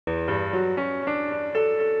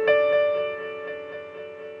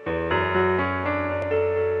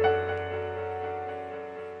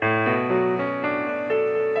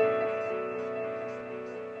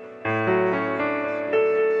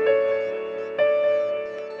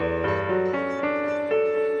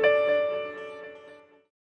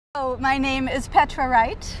My name is Petra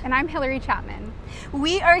Wright. And I'm Hillary Chapman.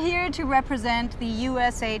 We are here to represent the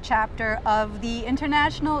USA chapter of the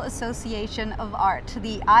International Association of Art,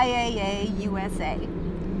 the IAA USA.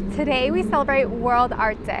 Today we celebrate World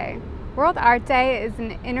Art Day. World Art Day is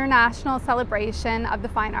an international celebration of the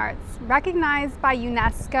fine arts, recognized by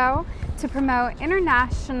UNESCO to promote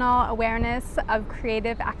international awareness of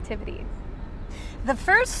creative activity. The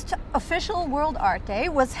first official World Art Day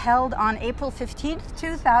was held on April 15,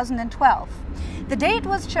 2012. The date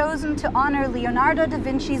was chosen to honor Leonardo da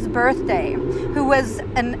Vinci's birthday, who was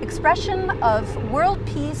an expression of world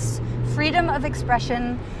peace, freedom of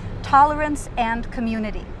expression, tolerance, and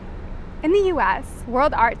community. In the US,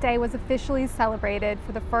 World Art Day was officially celebrated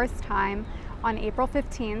for the first time on April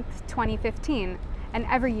 15, 2015, and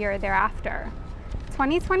every year thereafter.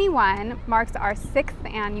 2021 marks our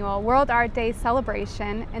 6th annual World Art Day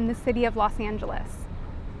celebration in the city of Los Angeles.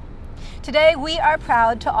 Today we are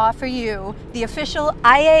proud to offer you the official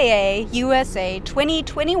IAA USA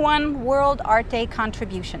 2021 World Art Day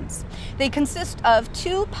contributions. They consist of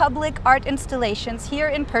 2 public art installations here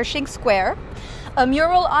in Pershing Square, a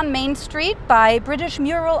mural on Main Street by British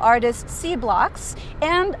mural artist C Blocks,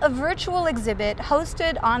 and a virtual exhibit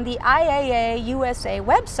hosted on the IAA USA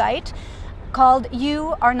website called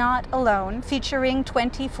You Are Not Alone, featuring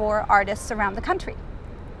 24 artists around the country.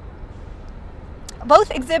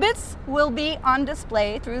 Both exhibits will be on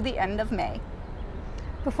display through the end of May.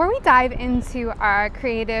 Before we dive into our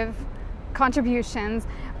creative contributions,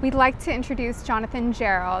 we'd like to introduce Jonathan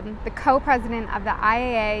Gerald, the co-president of the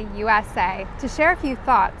IAA USA, to share a few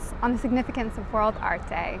thoughts on the significance of World Art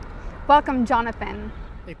Day. Welcome, Jonathan.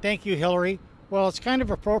 Hey, thank you, Hillary. Well, it's kind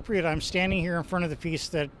of appropriate. I'm standing here in front of the piece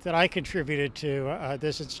that I contributed to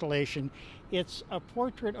this installation. It's a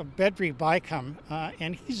portrait of Bedri Baikum,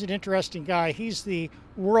 and he's an interesting guy. He's the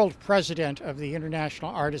world president of the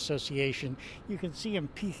International Art Association. You can see him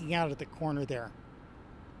peeking out at the corner there.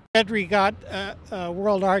 Bedri got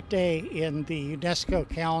World Art Day in the UNESCO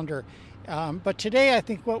calendar, but today I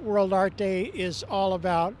think what World Art Day is all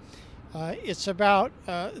about, it's about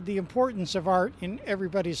the importance of art in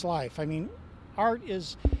everybody's life. I mean, art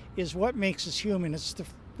is what makes us human. It's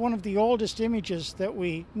one of the oldest images that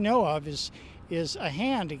we know of is a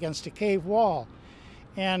hand against a cave wall.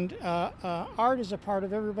 And art is a part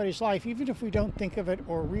of everybody's life, even if we don't think of it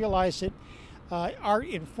or realize it. Art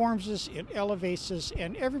informs us, it elevates us,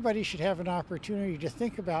 and everybody should have an opportunity to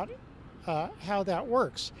think about how that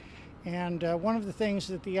works. And one of the things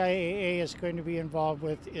that the IAA is going to be involved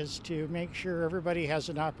with is to make sure everybody has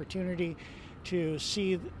an opportunity to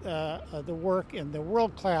see the work in the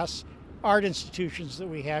world-class art institutions that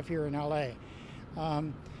we have here in LA.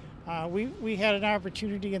 We had an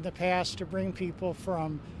opportunity in the past to bring people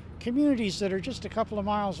from communities that are just a couple of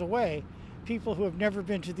miles away, people who have never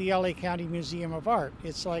been to the LA County Museum of Art.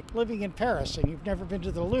 It's like living in Paris and you've never been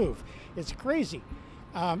to the Louvre. It's crazy.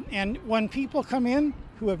 And when people come in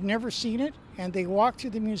who have never seen it and they walk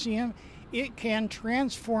through the museum, it can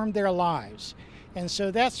transform their lives. And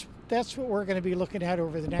so that's what we're going to be looking at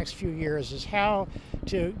over the next few years, is how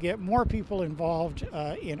to get more people involved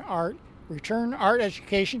in art, return art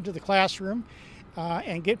education to the classroom,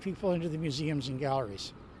 and get people into the museums and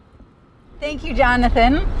galleries. Thank you,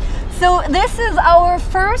 Jonathan. So this is our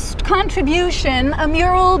first contribution, a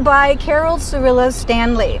mural by Carol Cyrilla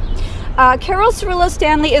Stanley. Carol Cyrilla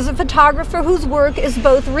Stanley is a photographer whose work is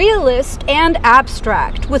both realist and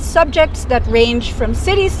abstract, with subjects that range from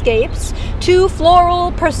cityscapes to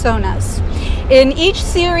floral personas. In each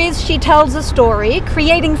series, she tells a story,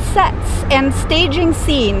 creating sets and staging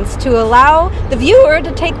scenes to allow the viewer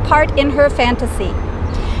to take part in her fantasy.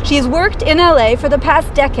 She has worked in LA for the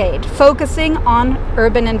past decade, focusing on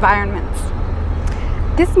urban environments.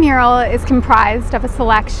 This mural is comprised of a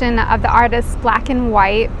selection of the artist's black and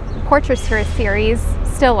white portraiture series,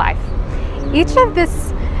 Still Life.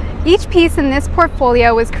 Each piece in this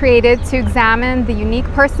portfolio was created to examine the unique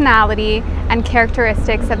personality and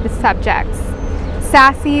characteristics of the subjects.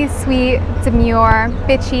 Sassy, sweet, demure,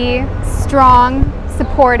 bitchy, strong,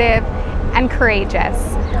 supportive, and courageous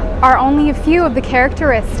are only a few of the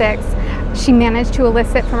characteristics she managed to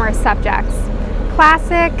elicit from her subjects.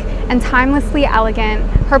 Classic and timelessly elegant,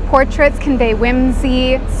 her portraits convey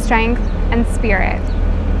whimsy, strength, and spirit.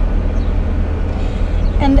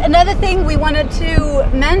 And another thing we wanted to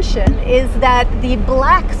mention is that the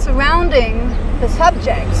black surrounding the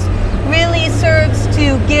subjects really serves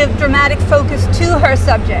to give dramatic focus to her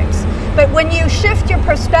subjects. But when you shift your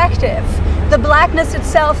perspective, the blackness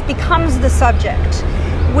itself becomes the subject,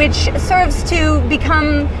 which serves to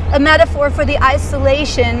become a metaphor for the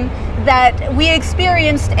isolation that we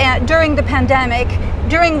experienced during the pandemic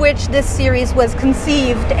during which this series was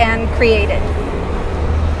conceived and created.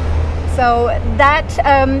 So that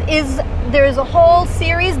there's a whole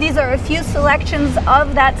series. These are a few selections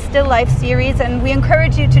of that still life series, and we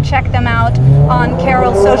encourage you to check them out on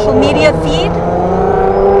Carol's social media feed.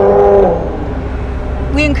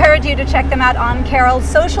 We encourage you to check them out on Carol's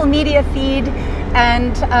social media feed.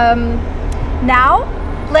 And now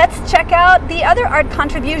let's check out the other art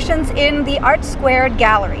contributions in the Art Squared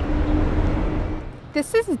Gallery.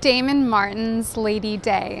 This is Damon Martin's Lady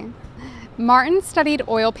Day. Martin studied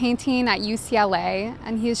oil painting at UCLA,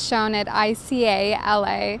 and he is shown at ICA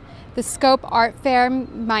LA, the Scope Art Fair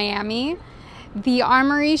Miami, the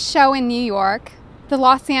Armory Show in New York, the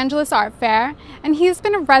Los Angeles Art Fair, and he has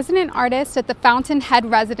been a resident artist at the Fountainhead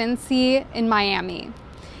Residency in Miami.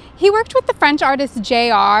 He worked with the French artist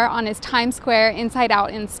JR on his Times Square Inside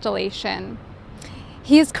Out installation.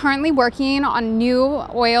 He is currently working on a new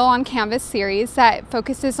oil on canvas series that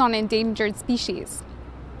focuses on endangered species.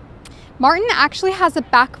 Martin actually has a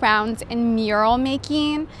background in mural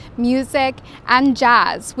making, music, and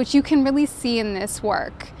jazz, which you can really see in this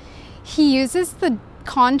work. He uses the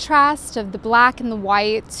contrast of the black and the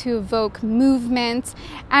white to evoke movement,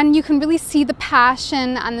 and you can really see the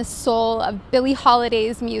passion and the soul of Billie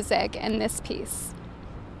Holiday's music in this piece.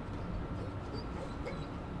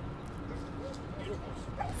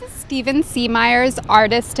 This is Stephen Seemeyer's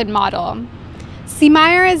Artist and Model.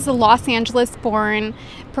 Seemeyer is a Los Angeles-born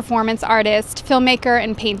performance artist, filmmaker,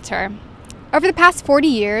 and painter. Over the past 40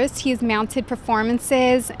 years, he has mounted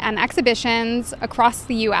performances and exhibitions across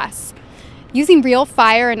the U.S. Using real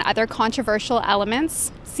fire and other controversial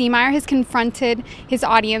elements, Seemeyer has confronted his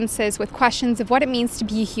audiences with questions of what it means to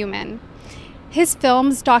be human. His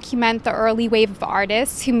films document the early wave of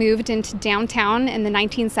artists who moved into downtown in the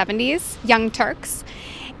 1970s, Young Turks,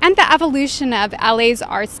 and the evolution of LA's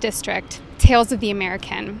arts district, Tales of the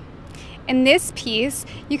American. In this piece,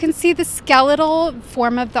 you can see the skeletal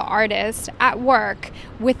form of the artist at work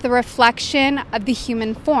with the reflection of the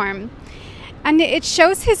human form. And it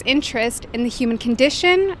shows his interest in the human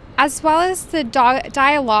condition as well as the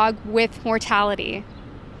dialogue with mortality.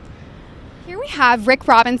 Here we have Rick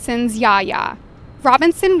Robinson's Yaya.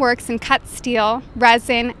 Robinson works in cut steel,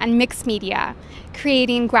 resin, and mixed media,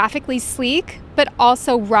 creating graphically sleek but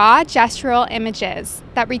also raw gestural images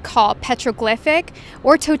that recall petroglyphic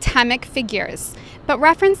or totemic figures, but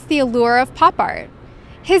reference the allure of pop art.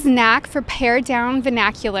 His knack for pared-down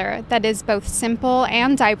vernacular that is both simple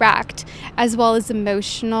and direct, as well as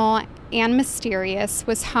emotional and mysterious,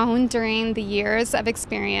 was honed during the years of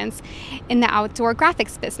experience in the outdoor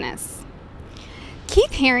graphics business.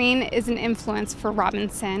 Keith Haring is an influence for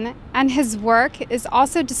Robinson, and his work is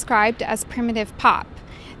also described as primitive pop.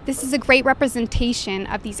 This is a great representation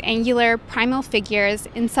of these angular, primal figures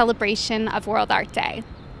in celebration of World Art Day.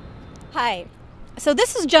 Hi. So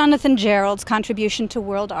this is Jonathan Gerald's contribution to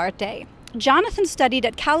World Art Day. Jonathan studied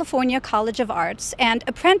at California College of Arts and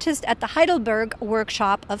apprenticed at the Heidelberg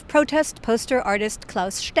workshop of protest poster artist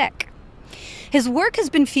Klaus Steck. His work has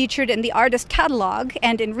been featured in the artist catalog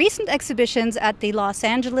and in recent exhibitions at the Los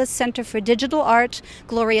Angeles Center for Digital Art,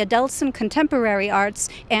 Gloria Delson Contemporary Arts,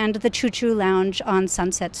 and the Choo Choo Lounge on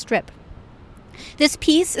Sunset Strip. This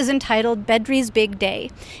piece is entitled Bedri's Big Day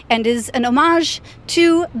and is an homage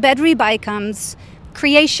to Bedri Baikam's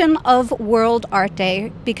creation of World Art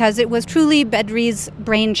Day, because it was truly Bedri's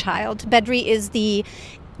brainchild. Bedri is the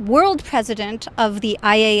world president of the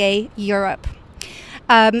IAA Europe.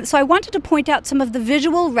 So I wanted to point out some of the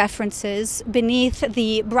visual references beneath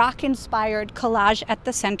the Braque-inspired collage at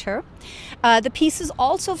the center. The piece is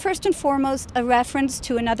also first and foremost a reference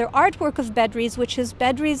to another artwork of Bedri's, which is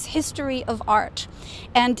Bedri's History of Art.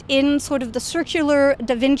 And in sort of the circular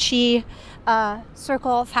Da Vinci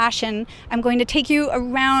circle fashion, I'm going to take you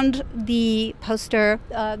around the poster,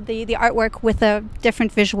 the artwork with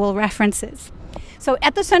different visual references. So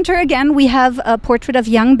at the center again, we have a portrait of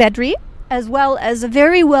young Bedri, as well as a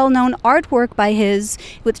very well-known artwork by his,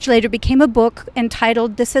 which later became a book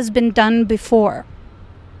entitled This Has Been Done Before.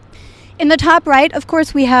 In the top right, of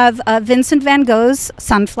course, we have Vincent van Gogh's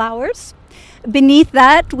Sunflowers. Beneath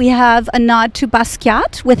that, we have a nod to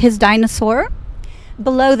Basquiat with his dinosaur.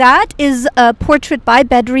 Below that is a portrait by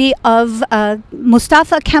Bedri of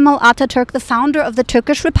Mustafa Kemal Atatürk, the founder of the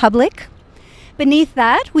Turkish Republic. Beneath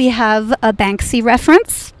that, we have a Banksy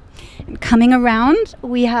reference. And coming around,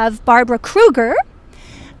 we have Barbara Kruger,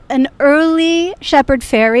 an early Shepard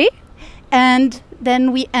Fairey, and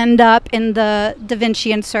then we end up in the Da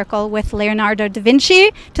Vincian circle with Leonardo da Vinci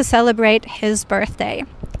to celebrate his birthday.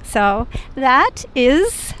 So that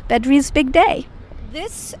is Bedri's Big Day.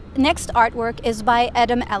 This next artwork is by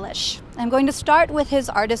Adam Elish. I'm going to start with his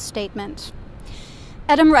artist statement.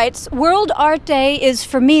 Adam writes, "World Art Day is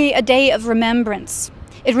for me a day of remembrance.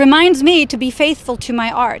 It reminds me to be faithful to my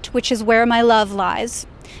art, which is where my love lies.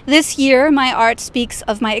 This year, my art speaks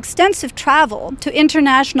of my extensive travel to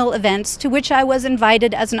international events to which I was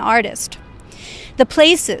invited as an artist. The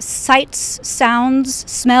places, sights, sounds,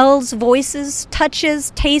 smells, voices,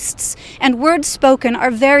 touches, tastes, and words spoken are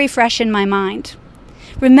very fresh in my mind.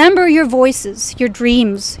 Remember your voices, your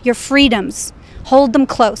dreams, your freedoms. Hold them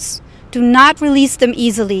close. Do not release them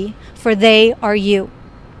easily, for they are you."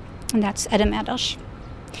 And that's Adam Elish.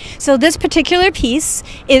 So this particular piece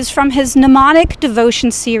is from his Mnemonic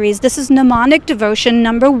Devotion series. This is Mnemonic Devotion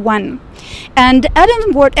number 1. And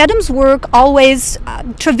Adam's work always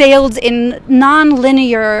travailed in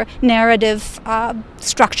non-linear narrative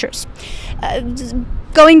structures,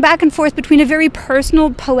 going back and forth between a very personal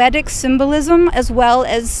poetic symbolism as well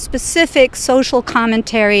as specific social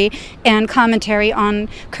commentary and commentary on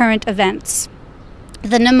current events.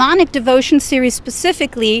 The Mnemonic Devotion series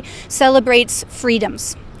specifically celebrates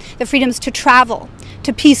freedoms. The freedoms to travel,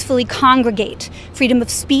 to peacefully congregate, freedom of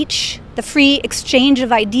speech, the free exchange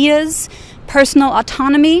of ideas, personal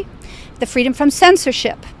autonomy, the freedom from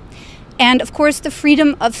censorship, and of course the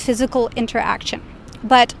freedom of physical interaction.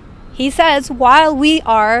 But he says, while we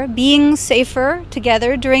are being safer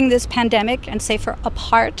together during this pandemic, and safer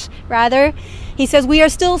apart rather, he says we are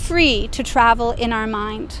still free to travel in our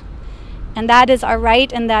mind. And that is our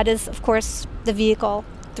right, and that is, of course, the vehicle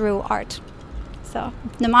through art. So,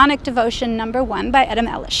 Mnemonic Devotion number 1 by Adam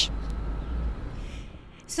Elish.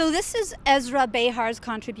 So this is Ezra Behar's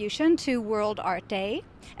contribution to World Art Day.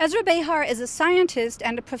 Ezra Behar is a scientist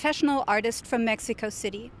and a professional artist from Mexico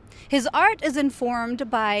City. His art is informed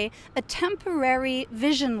by a temporary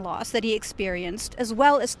vision loss that he experienced, as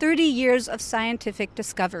well as 30 years of scientific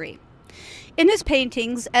discovery. In his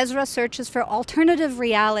paintings, Ezra searches for alternative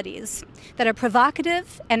realities that are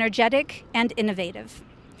provocative, energetic, and innovative.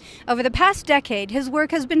 Over the past decade, his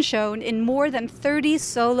work has been shown in more than 30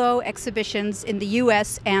 solo exhibitions in the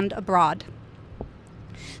US and abroad.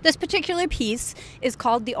 This particular piece is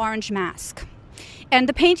called The Orange Mask, and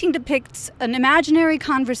the painting depicts an imaginary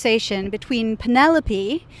conversation between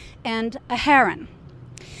Penelope and a heron.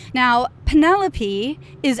 Now, Penelope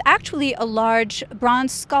is actually a large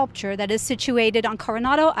bronze sculpture that is situated on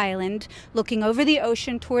Coronado Island, looking over the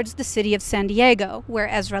ocean towards the city of San Diego, where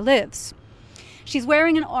Ezra lives. She's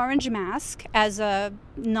wearing an orange mask as a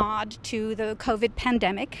nod to the COVID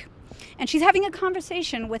pandemic, and she's having a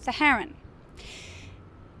conversation with the heron.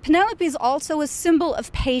 Penelope is also a symbol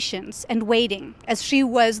of patience and waiting, as she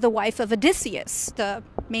was the wife of Odysseus, the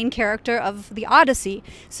main character of the Odyssey.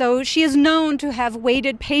 So she is known to have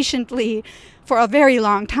waited patiently for a very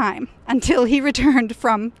long time until he returned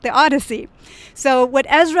from the Odyssey. So what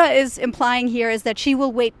Ezra is implying here is that she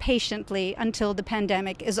will wait patiently until the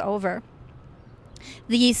pandemic is over.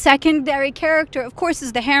 The secondary character, of course,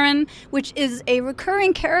 is the heron, which is a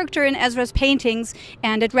recurring character in Ezra's paintings,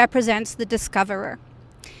 and it represents the discoverer.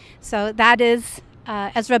 So that is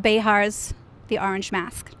Ezra Behar's The Orange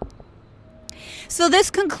Mask. So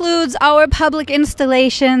this concludes our public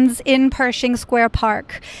installations in Pershing Square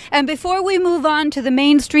Park. And before we move on to the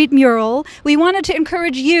Main Street mural, we wanted to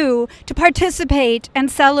encourage you to participate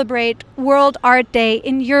and celebrate World Art Day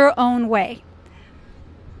in your own way.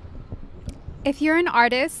 If you're an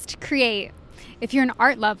artist, create. If you're an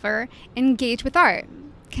art lover, engage with art.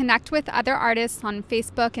 Connect with other artists on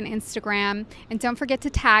Facebook and Instagram, and don't forget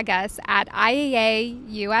to tag us at IAA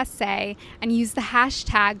USA and use the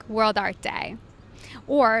hashtag World Art Day.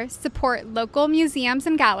 Or support local museums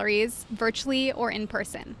and galleries, virtually or in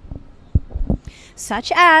person.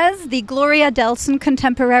 Such as the Gloria Delson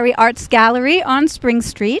Contemporary Arts Gallery on Spring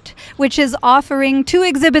Street, which is offering 2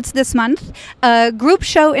 exhibits this month, a group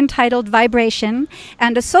show entitled Vibration,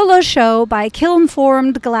 and a solo show by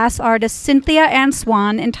kiln-formed glass artist Cynthia Ann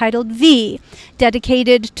Swan entitled V,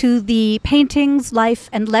 dedicated to the paintings, life,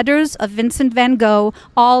 and letters of Vincent van Gogh,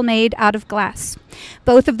 all made out of glass.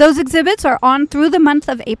 Both of those exhibits are on through the month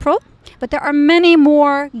of April. But there are many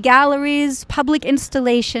more galleries, public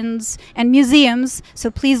installations, and museums,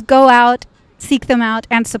 so please go out, seek them out,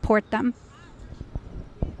 and support them.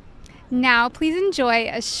 Now, please enjoy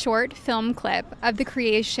a short film clip of the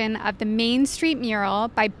creation of the Main Street mural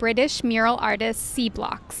by British mural artist C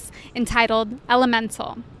Blocks, entitled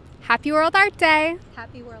Elemental. Happy World Art Day!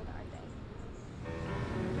 Happy World Art Day.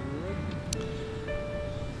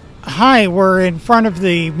 Hi, we're in front of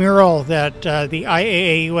the mural that the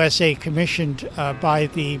IAA USA commissioned by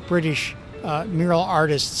the British mural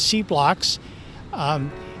artist C Blocks.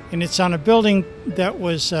 and it's on a building that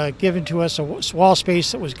was given to us, a wall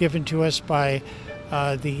space that was given to us by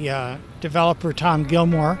the developer Tom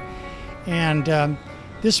Gilmore. And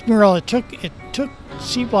this mural, it took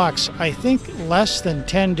C-Blocks, I think, less than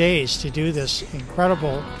 10 days to do this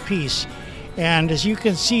incredible piece. And as you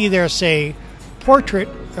can see, there's a portrait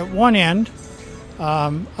at one end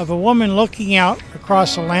of a woman looking out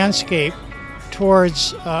across a landscape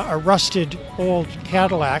towards a rusted old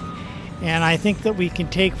Cadillac. And I think that we can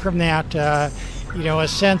take from that, a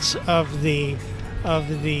sense of the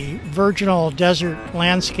virginal desert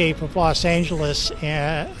landscape of Los Angeles,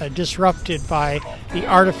 disrupted by the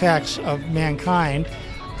artifacts of mankind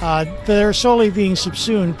that are slowly being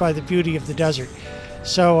subsumed by the beauty of the desert.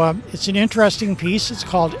 So it's an interesting piece. It's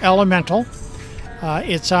called Elemental.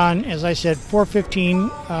 It's on, as I said,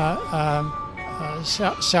 415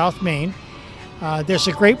 South Main. There's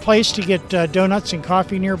a great place to get donuts and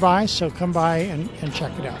coffee nearby, so come by and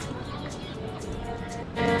check it out.